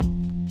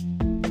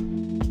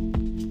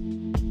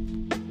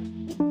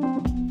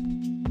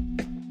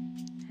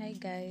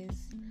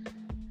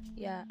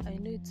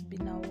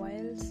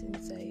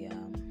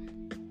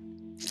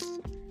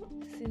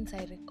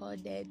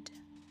recorded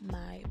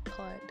my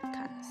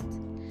podcast.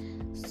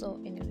 So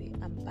anyway,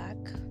 I'm back.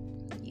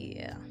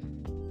 Yeah.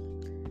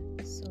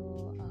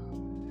 So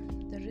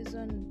the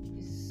reason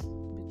is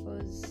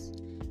because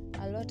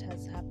a lot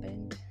has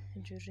happened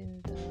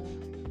during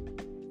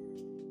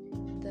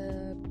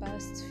the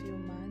past few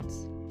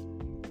months,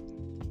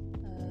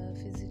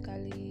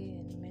 physically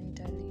and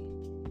mentally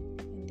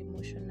and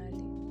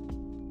emotionally.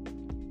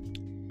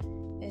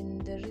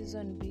 And the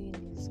reason being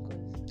is because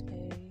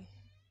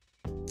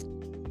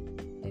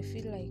I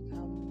feel like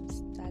I'm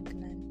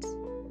stagnant.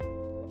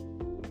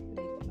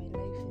 Like my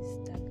life is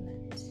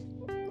stagnant.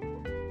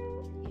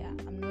 Yeah,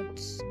 I'm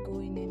not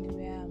going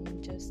anywhere. I'm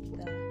just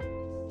there.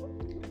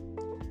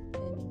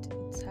 And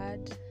it's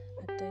hard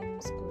at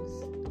times because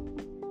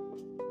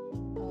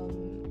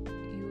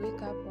you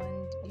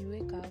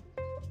wake up.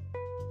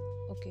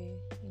 Okay,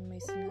 in my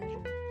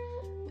scenario,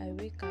 I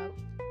wake up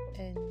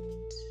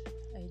and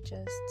I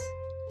just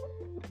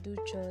do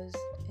chores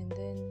and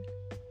then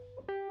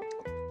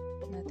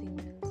nothing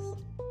else.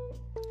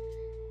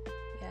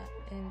 Yeah,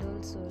 and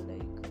also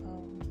like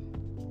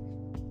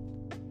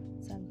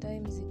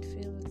sometimes it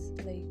feels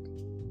like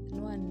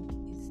no one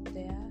is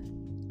there,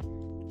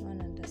 no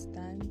one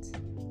understands.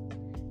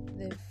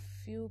 The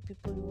few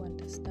people who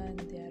understand,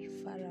 they are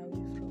far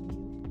away from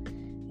you,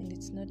 and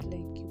it's not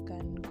like you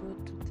can go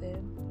to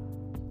them.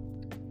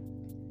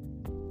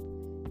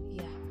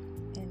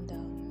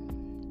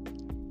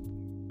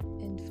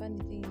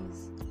 Funny thing is,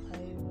 I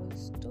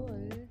was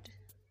told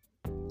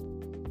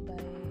by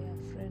a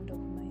friend of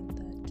mine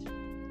that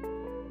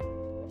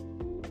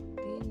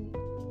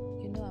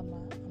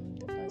I'm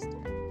the first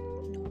one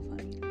in our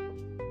family.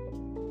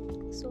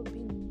 So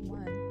being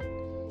one,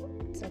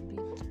 it's a bit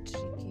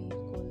tricky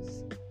because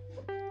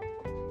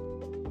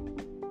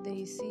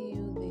they see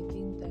you, they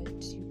think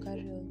that you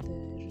carry all the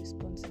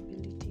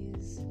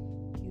responsibilities,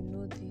 you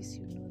know this,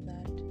 you know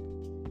that,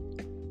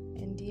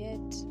 and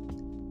yet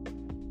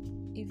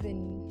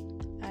even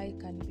I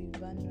can be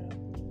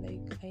vulnerable.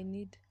 Like I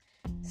need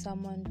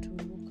someone to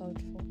look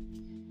out for.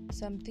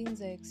 Some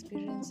things I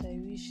experience, I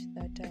wish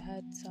that I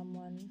had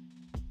someone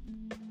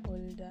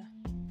older.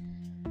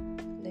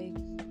 Like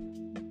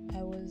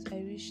I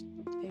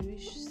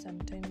wish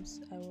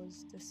sometimes I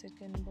was the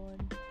second born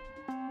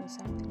or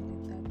something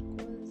like that,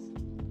 because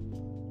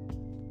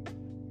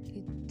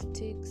it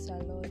takes a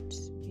lot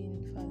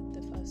being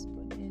the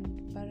firstborn,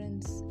 and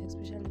parents,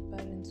 especially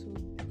parents who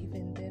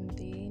even them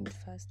they ain't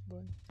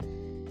firstborn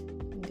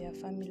in their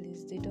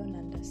families, they don't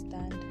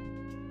understand.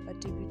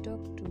 But if you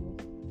talk to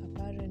a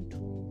parent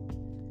who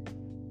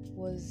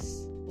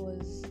was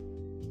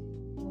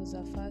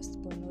a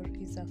firstborn or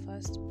is a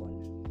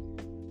firstborn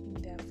in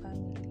their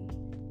family,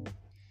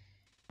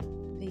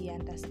 they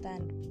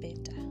understand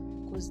better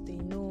because they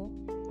know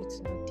it's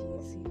not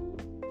easy,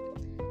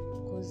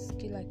 because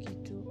kila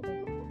kitu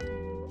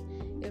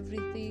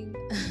everything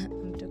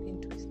I'm talking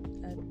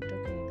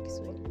in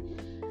Kiswahili.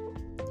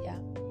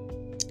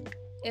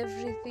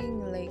 Everything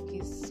like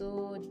is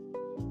so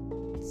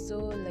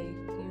like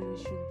you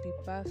should be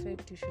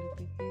perfect, you should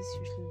be this,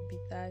 you should be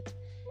that,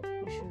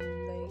 you should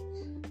like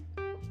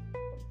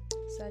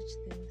such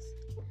things.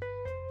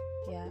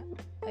 Yeah,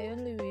 I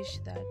only wish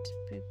that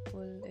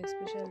people,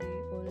 especially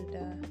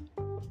older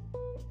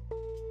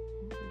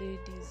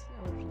ladies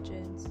or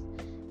gents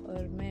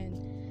or men,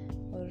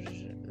 or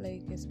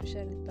like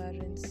especially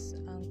parents,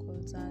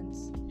 uncles,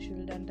 aunts,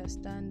 should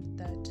understand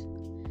that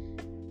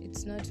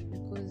it's not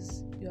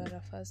because you are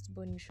a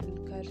firstborn you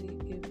should carry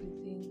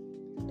everything,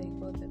 like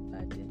all the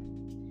burden.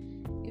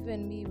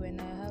 Even me, when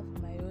I have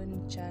my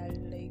own child,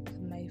 like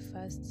my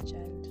first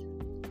child,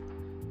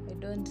 I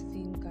don't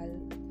think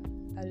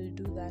I'll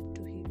do that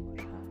to him or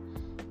her.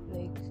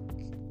 Like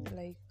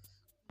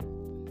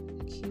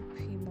keep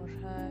him or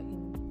her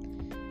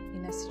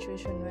in a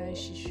situation where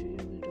she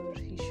should or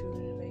he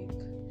should like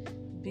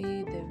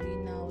be the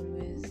winner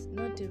always.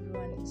 Not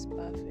everyone is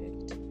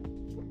perfect.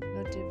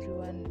 Not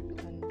everyone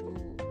can do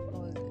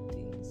all the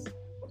things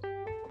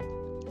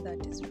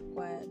that is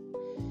required.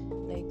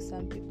 Like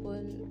some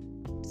people,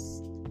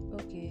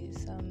 okay,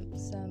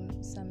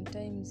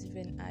 sometimes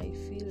even I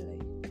feel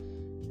like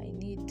I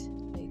need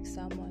like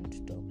someone to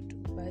talk to,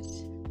 but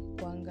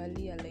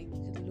kuangalia, like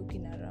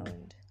looking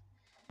around,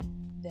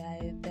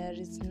 there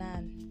is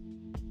none.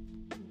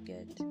 You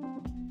get?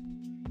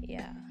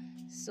 Yeah.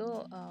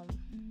 So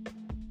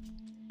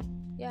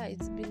yeah,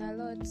 it's been a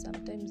lot.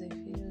 Sometimes I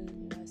feel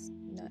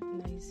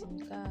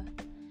naisinka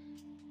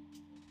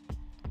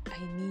I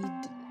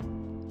need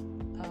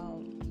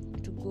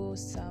to go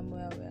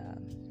somewhere where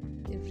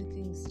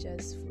everything's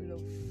just full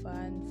of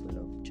fun, full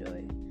of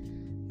joy,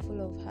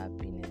 full of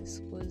happiness,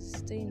 because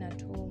staying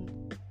at home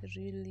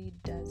really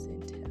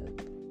doesn't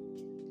help.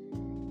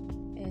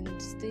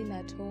 And staying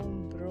at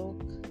home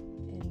broke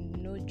and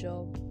no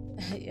job,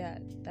 yeah,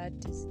 that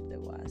is the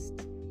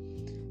worst,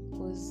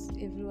 because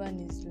everyone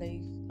is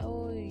like,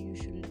 oh, you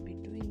should be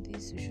doing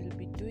this, you should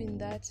be doing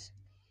that.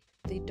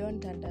 They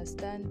don't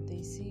understand.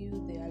 They see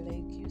you, they are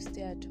like, you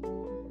stay at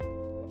home.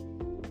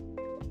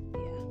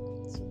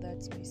 Yeah, so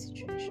that's my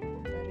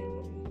situation. But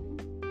anyway,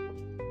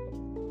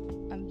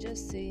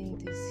 just saying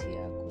this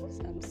here because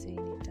I'm saying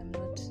it. I'm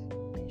not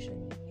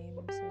mentioning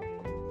names or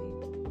anything.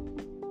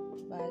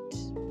 But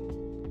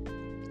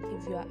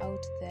if you are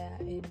out there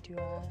and you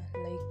are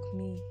like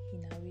me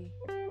in a way,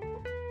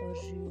 or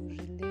you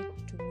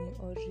relate to me,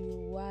 or you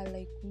were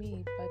like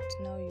me but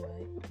now you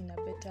are in a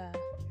better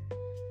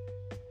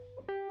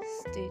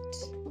state,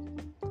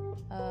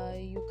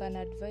 you can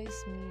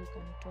advise me, you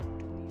can talk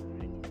to me or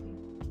anything.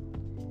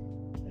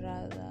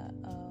 Rather,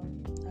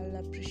 I'll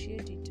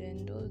appreciate it.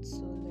 And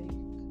also, like,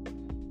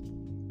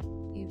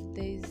 if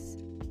there's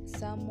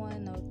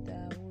someone out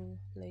there who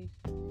like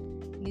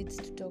needs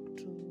to talk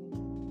to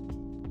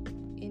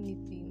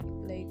anything,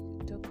 like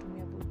talk to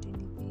me about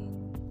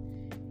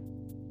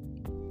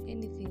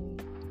anything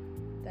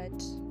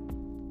that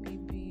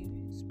maybe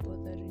is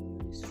bothering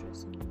you, is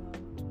stressing you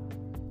out,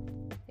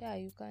 yeah,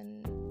 you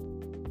can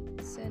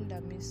send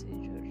a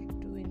message or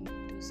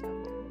do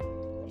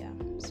something. Yeah.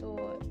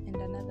 So, and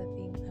another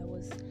thing,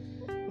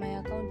 my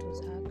account was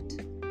hacked.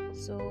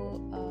 So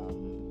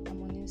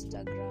I'm on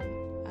Instagram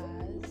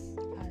as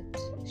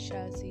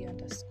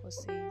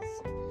 @shazi_says.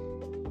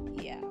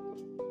 Yeah,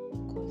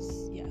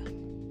 because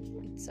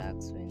it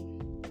sucks when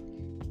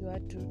you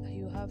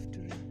have to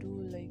redo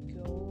like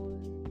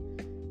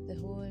the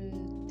whole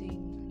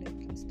thing, like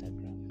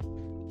Instagram.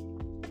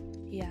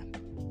 Yeah.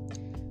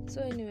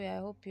 So anyway, I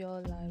hope you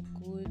all are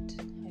good.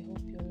 I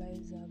hope your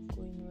lives are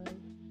going well.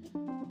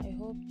 I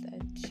hope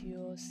that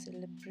you're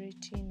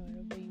celebrating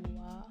wherever you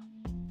are,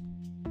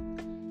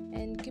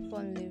 and keep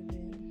on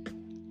living,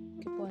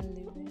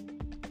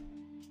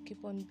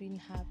 keep on being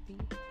happy,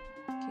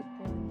 keep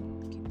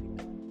on keeping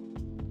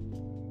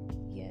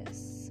on. Yes.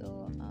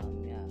 So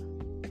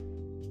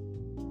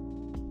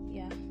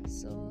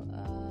so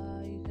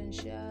you can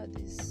share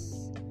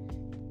this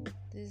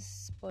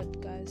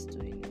podcast to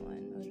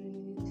anyone or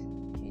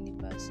any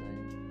person,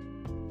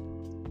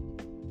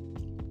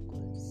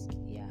 because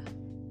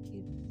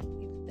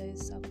if there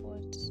is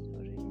support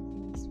or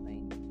anything, is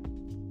fine.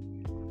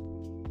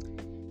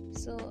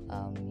 So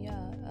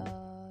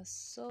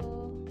so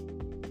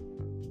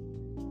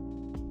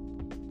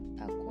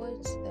a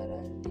quote that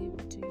I'll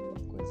leave to you,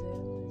 because I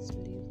always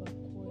leave a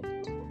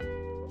quote,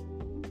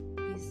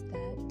 is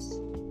that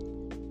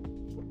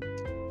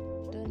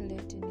don't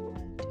let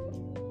anyone tell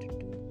you what to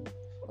do.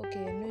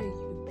 Okay, I know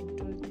you've been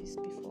told this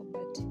before,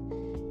 but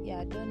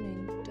don't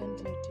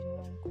let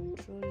anyone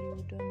control you.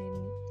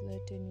 Don't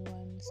let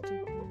anyone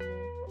stoop you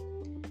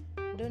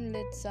low. Don't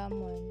let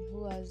someone who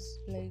has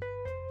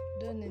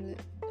don't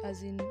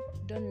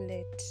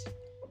let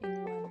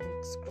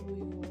anyone screw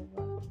you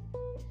over.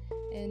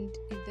 And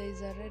if there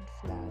is a red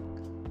flag,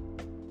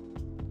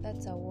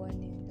 that's a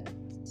warning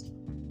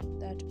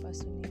that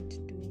person needs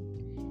to